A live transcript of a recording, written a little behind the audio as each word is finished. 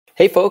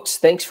Hey folks,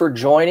 thanks for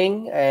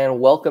joining and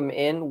welcome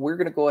in. We're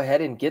going to go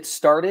ahead and get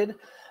started.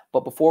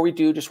 But before we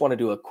do, just want to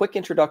do a quick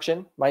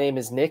introduction. My name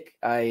is Nick.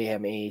 I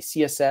am a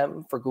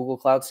CSM for Google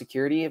Cloud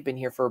Security. I've been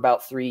here for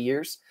about 3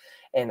 years,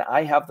 and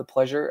I have the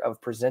pleasure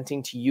of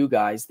presenting to you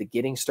guys the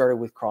Getting Started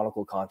with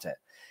Chronicle content.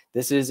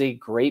 This is a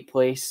great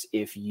place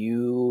if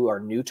you are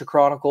new to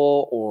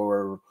Chronicle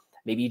or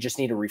maybe you just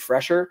need a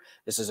refresher.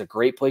 This is a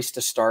great place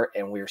to start,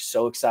 and we're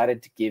so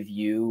excited to give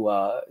you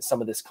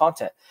some of this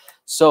content.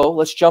 So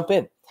let's jump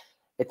in.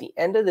 At the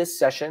end of this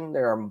session,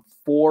 there are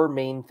 4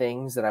 main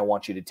things that I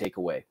want you to take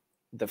away.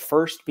 The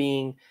first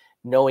being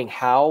knowing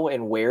how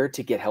and where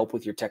to get help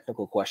with your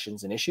technical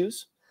questions and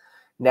issues.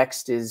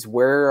 Next is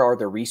where are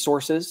the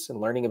resources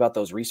and learning about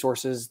those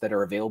resources that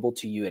are available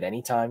to you at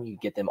any time. You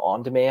get them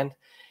on demand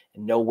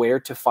and know where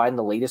to find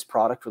the latest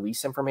product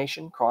release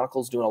information.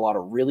 Chronicle's doing a lot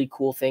of really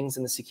cool things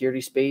in the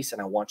security space,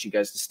 and I want you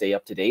guys to stay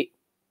up to date.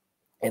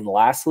 And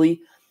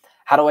lastly,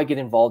 how do I get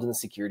involved in the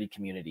security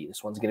community?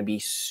 This one's going to be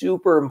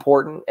super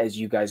important as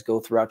you guys go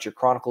throughout your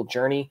Chronicle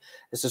journey.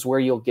 This is where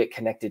you'll get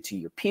connected to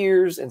your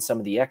peers and some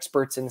of the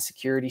experts in the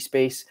security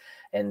space,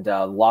 and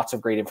lots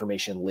of great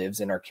information lives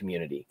in our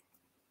community.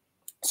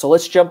 So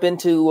let's jump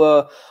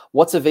into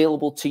what's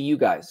available to you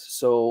guys.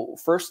 So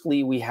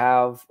firstly, we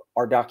have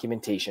our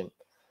documentation.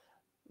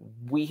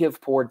 We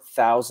have poured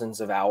thousands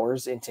of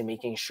hours into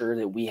making sure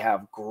that we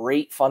have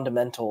great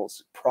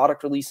fundamentals,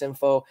 product release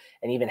info,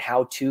 and even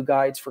how-to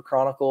guides for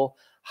Chronicle.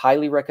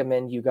 Highly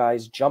recommend you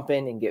guys jump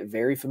in and get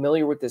very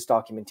familiar with this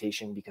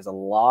documentation because a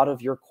lot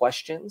of your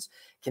questions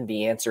can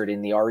be answered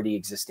in the already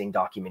existing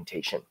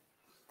documentation.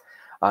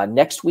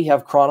 Next, we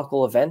have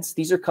Chronicle events.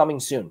 These are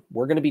coming soon.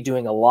 We're going to be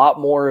doing a lot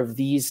more of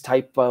these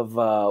type of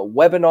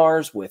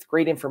webinars with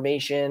great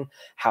information,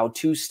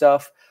 how-to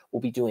stuff. We'll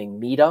be doing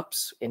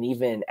meetups and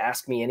even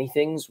Ask Me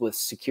Anythings with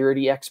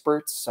security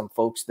experts, some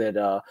folks that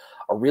are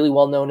really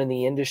well known in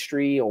the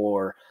industry,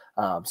 or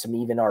some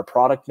even our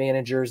product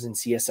managers and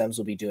CSMs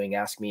will be doing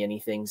Ask Me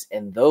Anythings,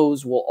 and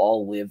those will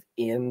all live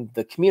in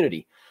the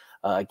community.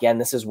 Again,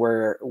 this is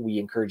where we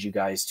encourage you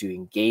guys to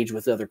engage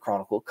with other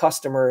Chronicle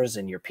customers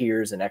and your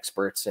peers and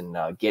experts and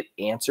get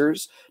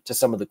answers to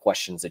some of the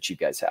questions that you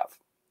guys have.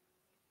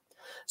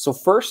 So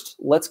first,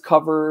 let's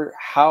cover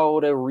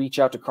how to reach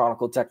out to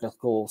Chronicle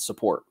technical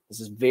support. This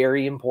is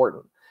very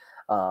important.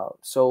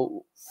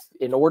 So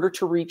in order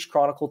to reach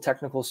Chronicle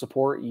technical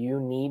support, you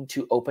need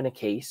to open a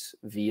case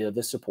via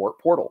the support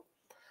portal.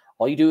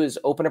 All you do is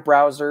open a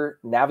browser,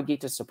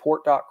 navigate to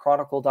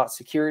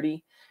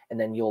support.chronicle.security, and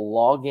then you'll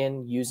log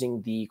in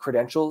using the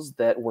credentials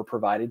that were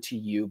provided to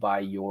you by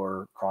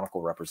your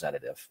Chronicle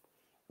representative.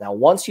 Now,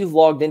 once you've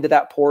logged into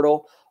that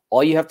portal,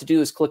 all you have to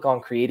do is click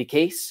on Create a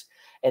Case,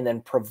 and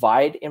then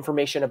provide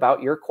information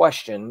about your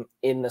question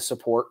in the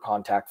support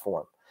contact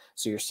form.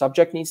 So your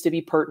subject needs to be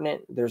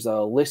pertinent. There's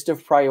a list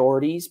of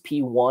priorities.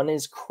 P1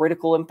 is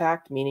critical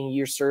impact, meaning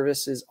your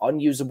service is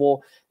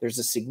unusable. There's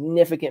a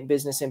significant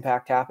business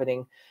impact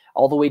happening,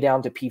 all the way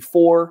down to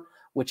P4,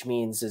 which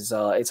means it's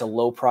a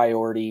low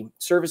priority.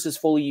 Service is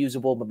fully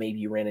usable, but maybe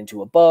you ran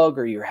into a bug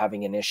or you're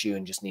having an issue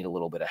and just need a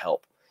little bit of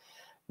help.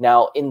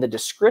 Now, in the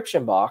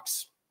description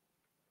box,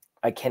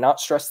 I cannot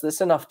stress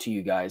this enough to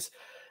you guys.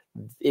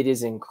 It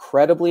is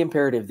incredibly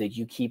imperative that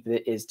you keep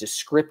it as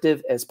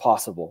descriptive as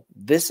possible.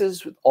 This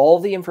is all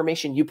the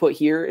information you put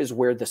here is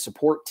where the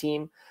support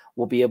team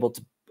will be able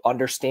to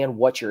understand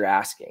what you're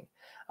asking.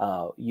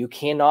 You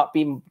cannot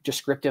be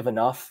descriptive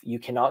enough. You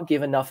cannot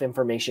give enough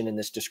information in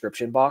this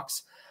description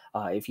box.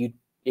 If you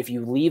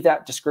leave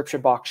that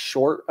description box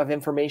short of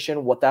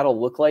information, what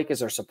that'll look like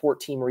is our support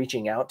team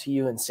reaching out to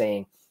you and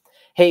saying,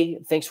 hey,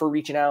 thanks for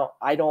reaching out.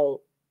 I don't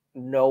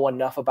know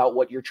enough about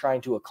what you're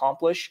trying to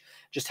accomplish.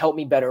 Just help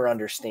me better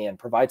understand.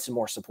 Provide some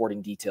more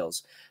supporting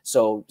details.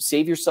 So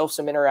save yourself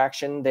some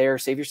interaction there.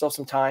 Save yourself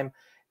some time.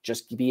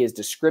 Just be as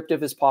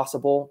descriptive as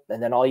possible.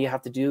 And then all you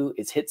have to do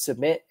is hit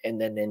submit,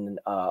 and then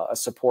a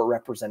support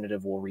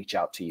representative will reach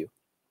out to you.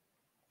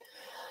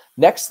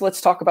 Next, let's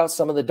talk about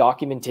some of the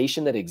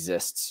documentation that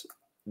exists.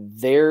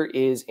 There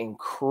is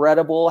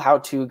incredible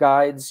how-to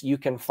guides. You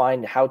can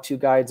find how-to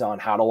guides on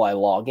how do I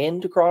log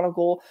into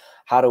Chronicle?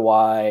 How do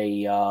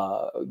I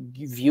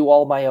view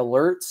all my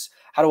alerts?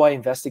 How do I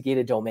investigate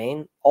a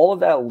domain? All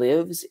of that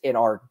lives in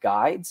our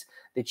guides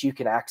that you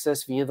can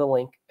access via the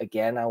link.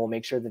 Again, I will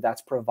make sure that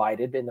that's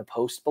provided in the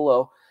post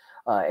below.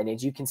 And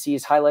as you can see,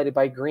 is highlighted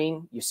by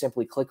green. You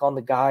simply click on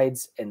the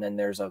guides, and then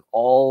there's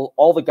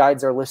all the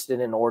guides are listed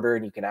in order,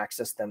 and you can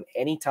access them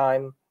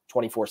anytime,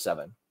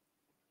 24/7.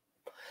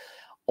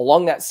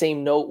 Along that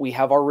same note, we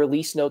have our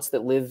release notes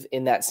that live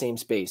in that same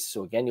space.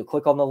 So again, you'll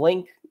click on the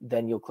link,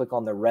 then you'll click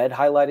on the red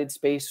highlighted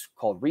space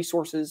called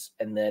resources,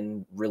 and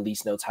then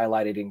release notes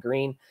highlighted in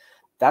green.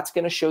 That's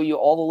going to show you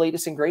all the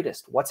latest and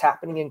greatest. What's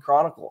happening in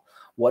Chronicle?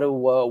 What are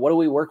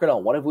we working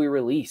on? What have we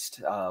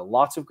released?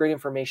 Lots of great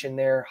information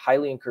there.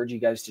 Highly encourage you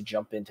guys to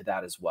jump into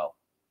that as well.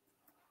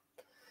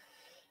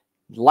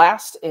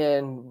 Last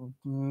and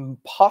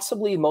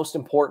possibly most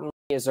importantly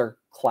is our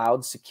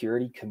cloud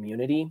security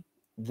community.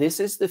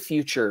 This is the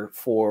future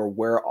for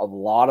where a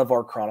lot of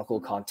our Chronicle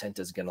content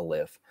is going to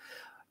live.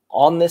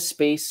 On this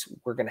space,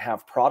 we're going to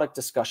have product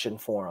discussion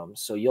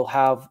forums. So you'll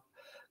have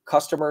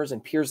customers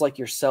and peers like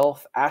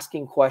yourself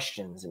asking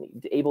questions and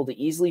able to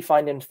easily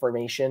find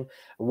information.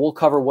 We'll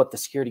cover what the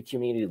security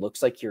community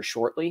looks like here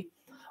shortly.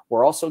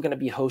 We're also going to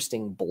be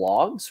hosting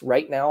blogs.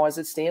 Right now, as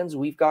it stands,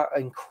 we've got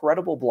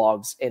incredible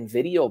blogs and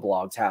video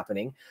blogs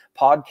happening.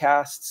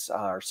 Podcasts,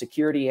 our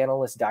security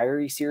analyst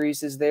diary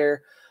series is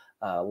there.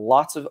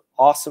 Lots of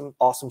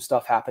awesome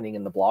stuff happening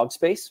in the blog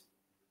space.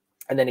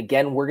 And then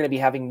again, we're going to be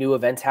having new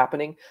events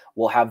happening.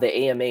 We'll have the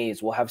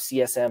AMAs, we'll have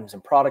CSMs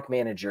and product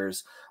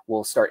managers.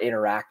 We'll start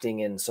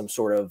interacting in some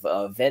sort of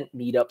event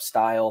meetup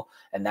style,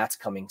 and that's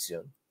coming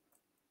soon.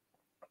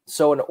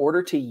 So in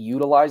order to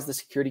utilize the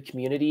security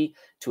community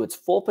to its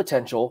full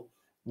potential,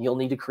 you'll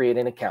need to create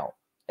an account.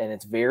 And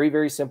it's very,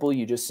 very simple.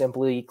 You just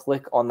simply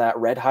click on that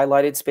red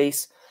highlighted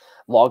space,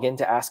 log in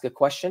to ask a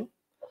question,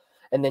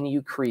 and then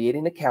you create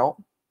an account.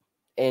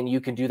 And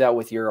you can do that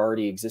with your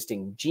already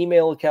existing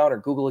Gmail account or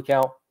Google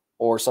account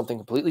or something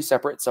completely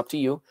separate. It's up to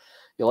you.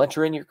 You'll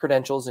enter in your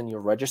credentials and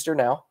you'll register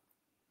now.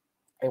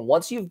 And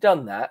once you've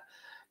done that,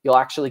 you'll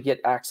actually get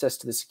access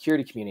to the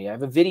security community. I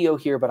have a video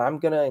here, but I'm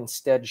going to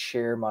instead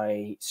share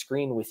my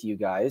screen with you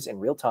guys in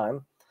real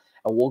time.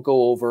 And we'll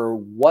go over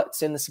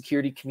what's in the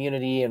security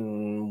community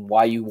and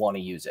why you want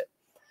to use it.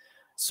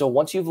 So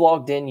once you've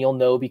logged in, you'll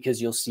know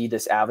because you'll see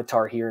this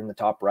avatar here in the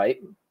top right.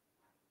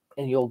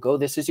 And you'll go,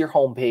 this is your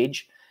home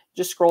page.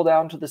 Just scroll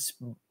down to the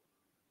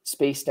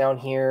space down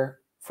here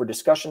for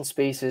discussion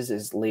spaces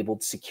is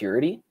labeled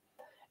security.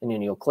 And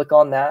then you'll click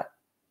on that.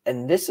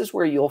 And this is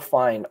where you'll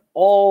find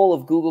all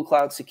of Google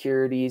Cloud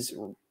Security's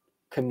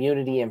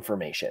community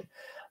information.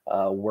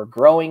 We're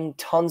growing.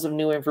 Tons of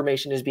new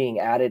information is being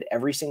added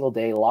every single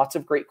day. Lots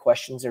of great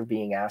questions are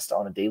being asked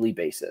on a daily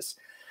basis.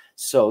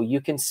 So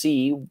you can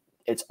see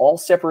it's all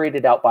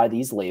separated out by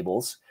these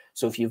labels.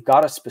 So if you've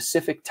got a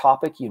specific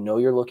topic you know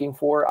you're looking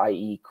for,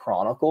 i.e.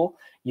 Chronicle,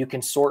 you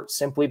can sort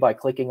simply by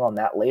clicking on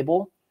that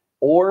label.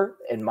 Or,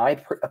 in my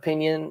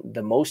opinion,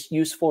 the most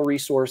useful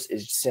resource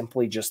is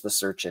simply just the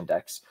search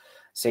index.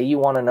 Say you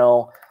want to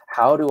know,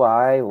 how do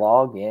I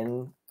log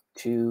in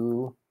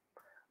to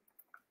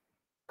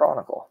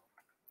Chronicle?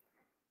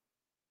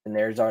 And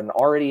there's an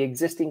already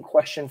existing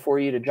question for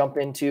you to jump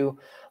into.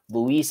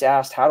 Luis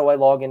asked, how do I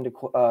log into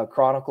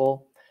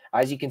Chronicle?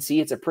 As you can see,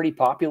 it's a pretty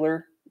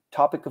popular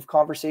topic of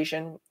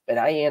conversation. And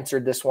I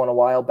answered this one a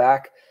while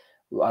back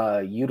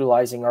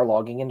utilizing our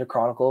logging into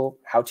Chronicle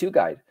how-to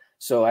guide.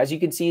 So as you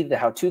can see, the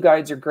how-to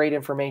guides are great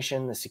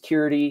information. The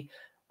security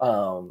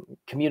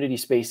community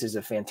space is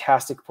a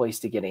fantastic place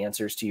to get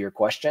answers to your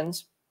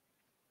questions.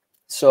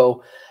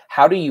 So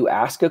how do you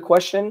ask a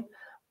question?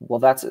 Well,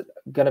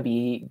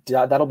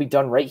 that'll be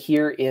done right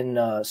here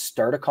in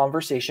Start a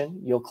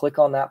Conversation. You'll click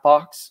on that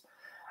box.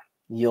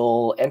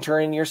 You'll enter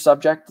in your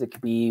subject. It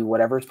could be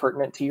whatever's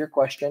pertinent to your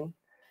question.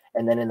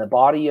 And then in the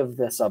body of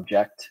the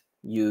subject,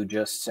 you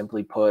just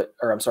simply put,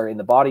 or I'm sorry, in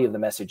the body of the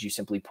message, you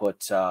simply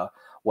put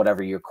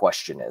whatever your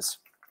question is.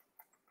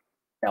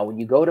 Now, when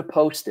you go to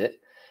post it,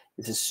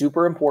 this is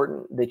super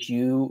important that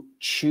you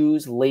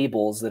choose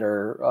labels that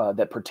are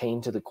that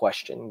pertain to the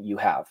question you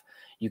have.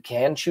 You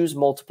can choose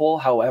multiple.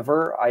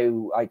 However,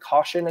 I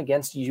caution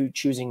against you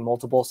choosing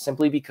multiple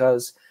simply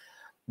because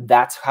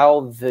that's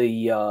how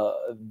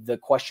the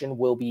question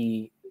will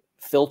be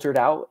filtered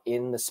out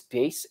in the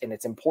space. And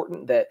it's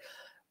important that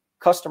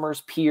customers,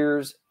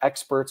 peers,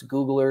 experts,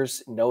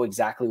 Googlers know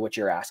exactly what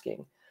you're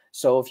asking.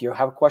 So if you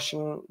have a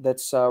question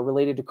that's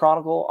related to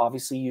Chronicle,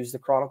 obviously use the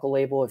Chronicle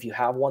label. If you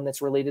have one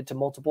that's related to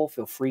multiple,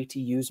 feel free to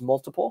use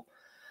multiple.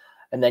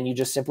 And then you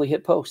just simply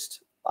hit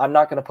post. I'm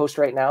not going to post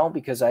right now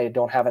because I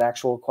don't have an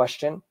actual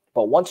question.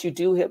 But once you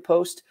do hit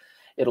post,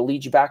 it'll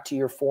lead you back to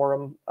your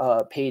forum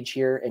page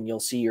here, and you'll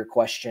see your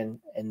question.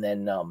 And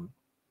then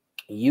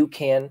you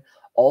can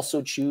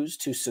also choose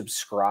to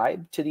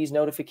subscribe to these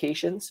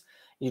notifications.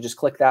 You just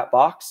click that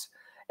box,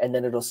 and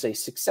then it'll say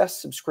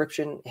success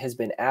subscription has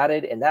been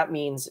added. And that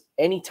means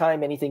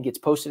anytime anything gets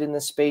posted in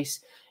this space,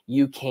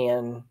 you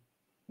can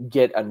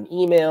get an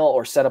email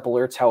or set up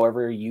alerts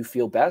however you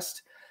feel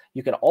best.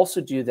 You can also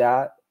do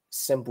that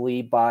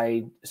simply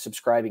by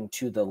subscribing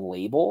to the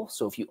label.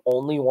 So if you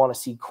only want to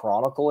see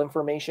Chronicle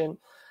information,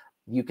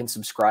 you can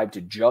subscribe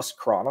to just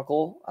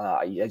Chronicle.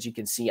 As you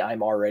can see,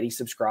 I'm already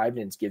subscribed,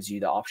 and it gives you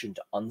the option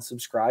to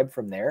unsubscribe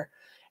from there.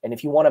 And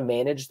if you want to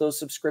manage those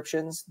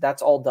subscriptions,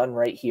 that's all done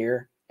right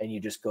here. And you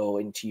just go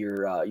into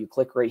your, you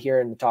click right here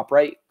in the top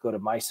right, go to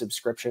My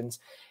Subscriptions,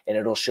 and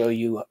it'll show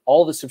you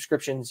all the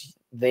subscriptions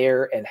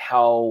there and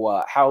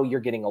how you're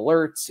getting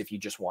alerts. If you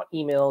just want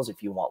emails,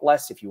 if you want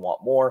less, if you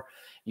want more,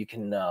 you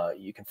can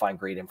find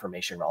great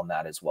information on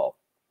that as well.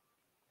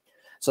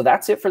 So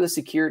that's it for the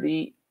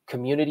security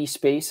community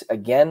space.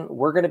 Again,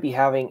 we're going to be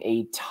having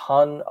a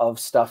ton of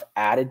stuff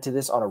added to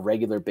this on a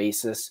regular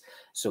basis.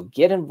 So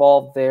get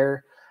involved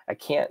there. I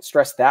can't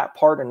stress that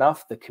part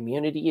enough. The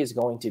community is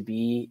going to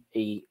be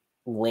a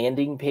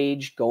landing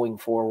page going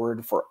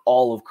forward for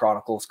all of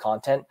Chronicle's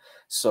content.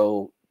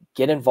 So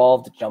get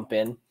involved, jump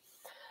in.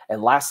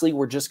 And lastly,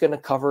 we're just going to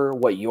cover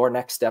what your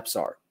next steps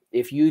are.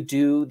 If you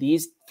do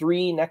these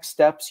 3 next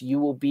steps, you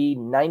will be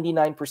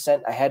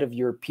 99% ahead of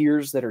your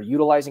peers that are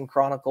utilizing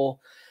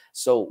Chronicle.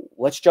 So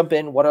let's jump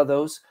in. What are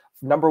those?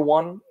 Number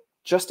 1,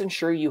 just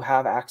ensure you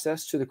have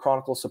access to the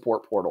Chronicle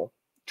support portal.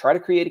 Try to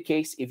create a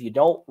case. If you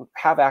don't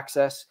have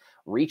access,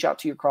 reach out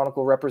to your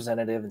Chronicle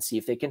representative and see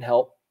if they can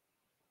help.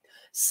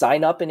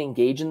 Sign up and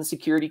engage in the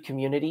security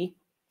community.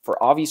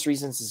 For obvious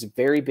reasons, this is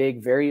very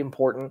big, very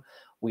important.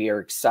 We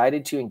are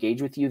excited to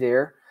engage with you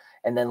there.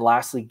 And then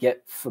lastly,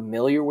 get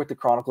familiar with the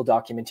Chronicle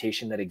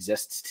documentation that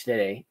exists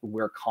today.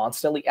 We're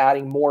constantly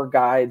adding more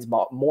guides,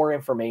 more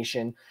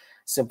information.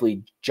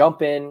 Simply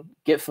jump in,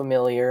 get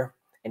familiar.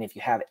 And if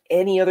you have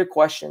any other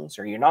questions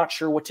or you're not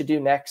sure what to do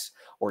next,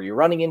 or you're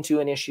running into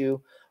an issue,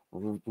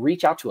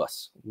 reach out to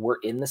us. We're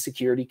in the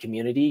security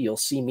community. You'll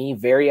see me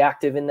very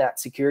active in that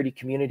security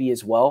community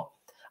as well.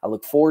 I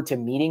look forward to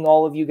meeting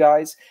all of you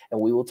guys, and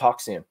we will talk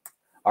soon.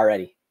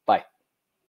 Alrighty.